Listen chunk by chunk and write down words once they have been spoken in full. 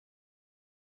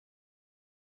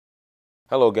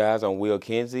Hello guys, I'm Will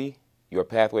Kinsey, your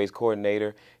Pathways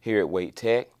Coordinator here at Wake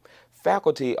Tech.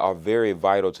 Faculty are very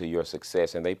vital to your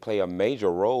success and they play a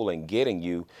major role in getting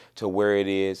you to where it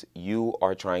is you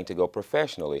are trying to go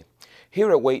professionally. Here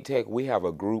at Wake Tech, we have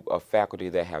a group of faculty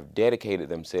that have dedicated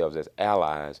themselves as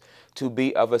allies to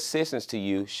be of assistance to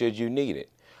you should you need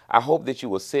it. I hope that you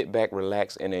will sit back,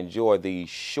 relax, and enjoy these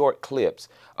short clips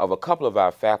of a couple of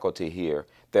our faculty here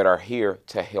that are here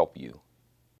to help you.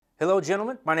 Hello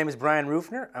gentlemen, my name is Brian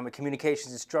Rufner. I'm a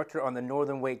communications instructor on the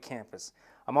Northern Wake campus.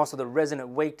 I'm also the resident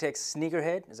Wake Tech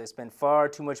sneakerhead as I spend far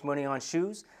too much money on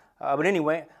shoes. But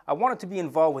anyway, I wanted to be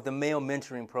involved with the male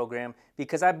mentoring program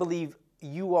because I believe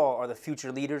you all are the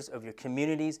future leaders of your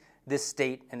communities, this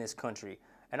state, and this country.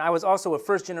 And I was also a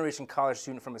first-generation college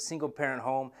student from a single-parent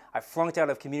home. I flunked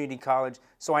out of community college,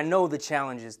 so I know the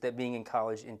challenges that being in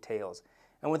college entails.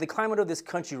 And with the climate of this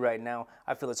country right now,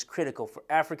 I feel it's critical for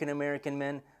African American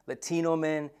men, Latino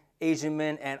men, Asian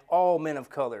men, and all men of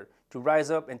color to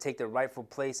rise up and take their rightful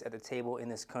place at the table in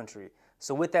this country.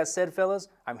 So with that said, fellas,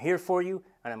 I'm here for you,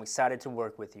 and I'm excited to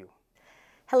work with you.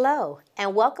 Hello,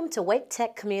 and welcome to Wake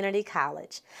Tech Community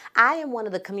College. I am one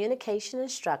of the communication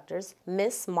instructors,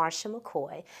 Miss Marsha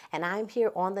McCoy, and I'm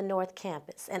here on the North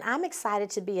Campus, and I'm excited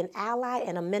to be an ally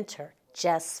and a mentor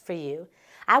just for you.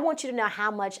 I want you to know how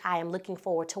much I am looking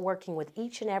forward to working with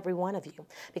each and every one of you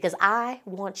because I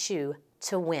want you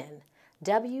to win.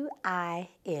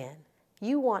 W-I-N.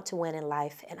 You want to win in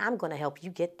life, and I'm going to help you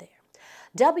get there.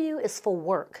 W is for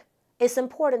work. It's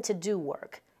important to do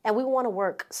work, and we want to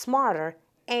work smarter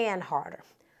and harder.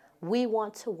 We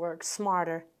want to work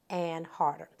smarter and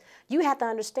harder. You have to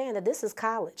understand that this is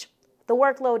college. The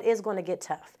workload is going to get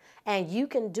tough, and you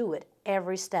can do it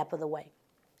every step of the way.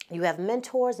 You have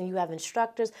mentors and you have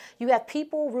instructors. You have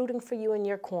people rooting for you in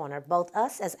your corner, both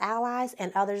us as allies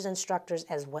and others instructors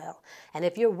as well. And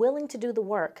if you're willing to do the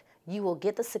work, you will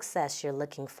get the success you're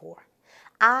looking for.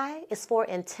 I is for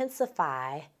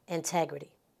intensify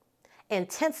integrity.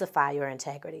 Intensify your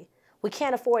integrity. We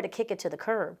can't afford to kick it to the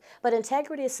curb, but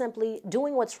integrity is simply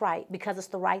doing what's right because it's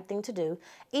the right thing to do,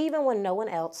 even when no one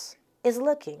else is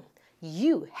looking.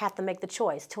 You have to make the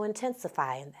choice to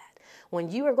intensify in that. When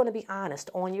you are going to be honest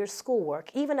on your schoolwork,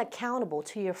 even accountable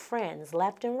to your friends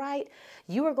left and right,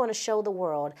 you are going to show the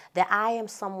world that I am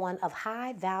someone of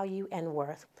high value and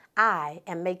worth. I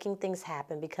am making things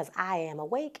happen because I am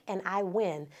awake and I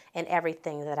win in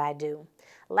everything that I do.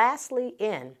 Lastly,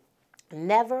 N,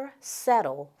 never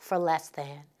settle for less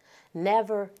than.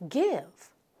 Never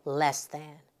give less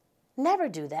than. Never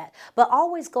do that, but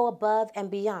always go above and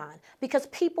beyond because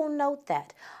people note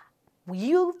that.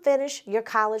 You finish your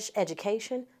college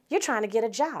education, you're trying to get a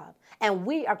job, and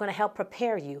we are going to help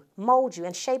prepare you, mold you,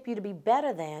 and shape you to be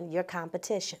better than your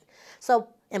competition. So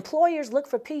employers look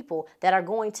for people that are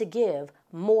going to give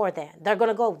more than. They're going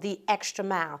to go the extra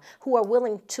mile, who are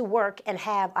willing to work and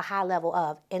have a high level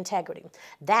of integrity.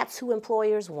 That's who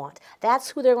employers want.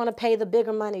 That's who they're going to pay the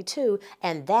bigger money to,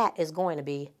 and that is going to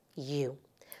be you.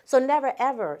 So never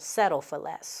ever settle for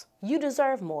less. You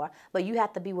deserve more, but you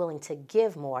have to be willing to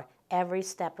give more every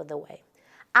step of the way.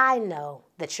 I know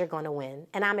that you're going to win,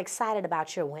 and I'm excited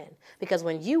about your win because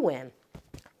when you win,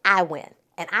 I win,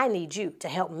 and I need you to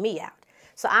help me out.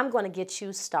 So I'm going to get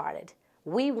you started.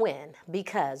 We win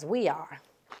because we are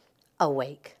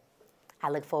awake. I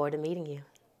look forward to meeting you.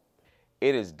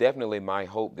 It is definitely my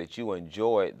hope that you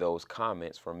enjoyed those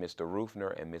comments from Mr.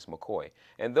 Rufner and Ms. McCoy.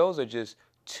 And those are just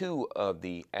two of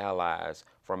the allies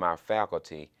from our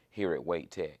faculty here at Wake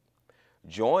Tech.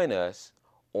 Join us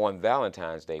on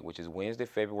Valentine's Day, which is Wednesday,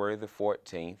 February the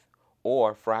 14th,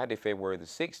 or Friday, February the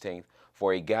 16th,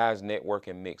 for a Guys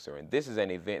Networking Mixer. And this is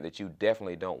an event that you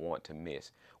definitely don't want to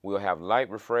miss. We'll have light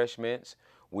refreshments.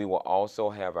 We will also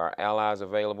have our allies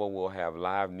available. We'll have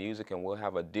live music, and we'll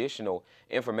have additional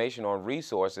information on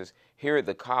resources here at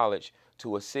the college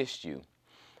to assist you.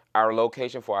 Our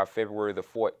location for our February the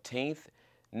 14th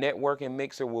Networking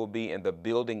Mixer will be in the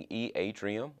Building E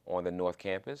atrium on the North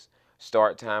Campus.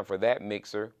 Start time for that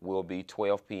mixer will be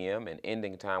 12 p.m. and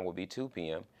ending time will be 2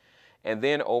 p.m. And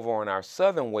then over on our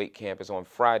Southern Wake campus on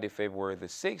Friday, February the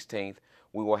 16th,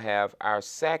 we will have our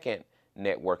second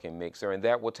networking mixer, and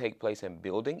that will take place in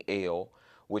Building L,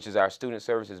 which is our Student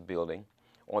Services building,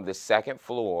 on the second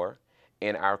floor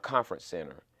in our conference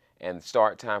center. And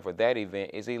start time for that event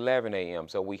is 11 a.m.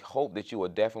 So we hope that you will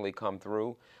definitely come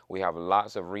through. We have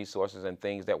lots of resources and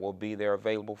things that will be there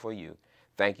available for you.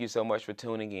 Thank you so much for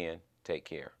tuning in. Take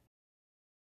care.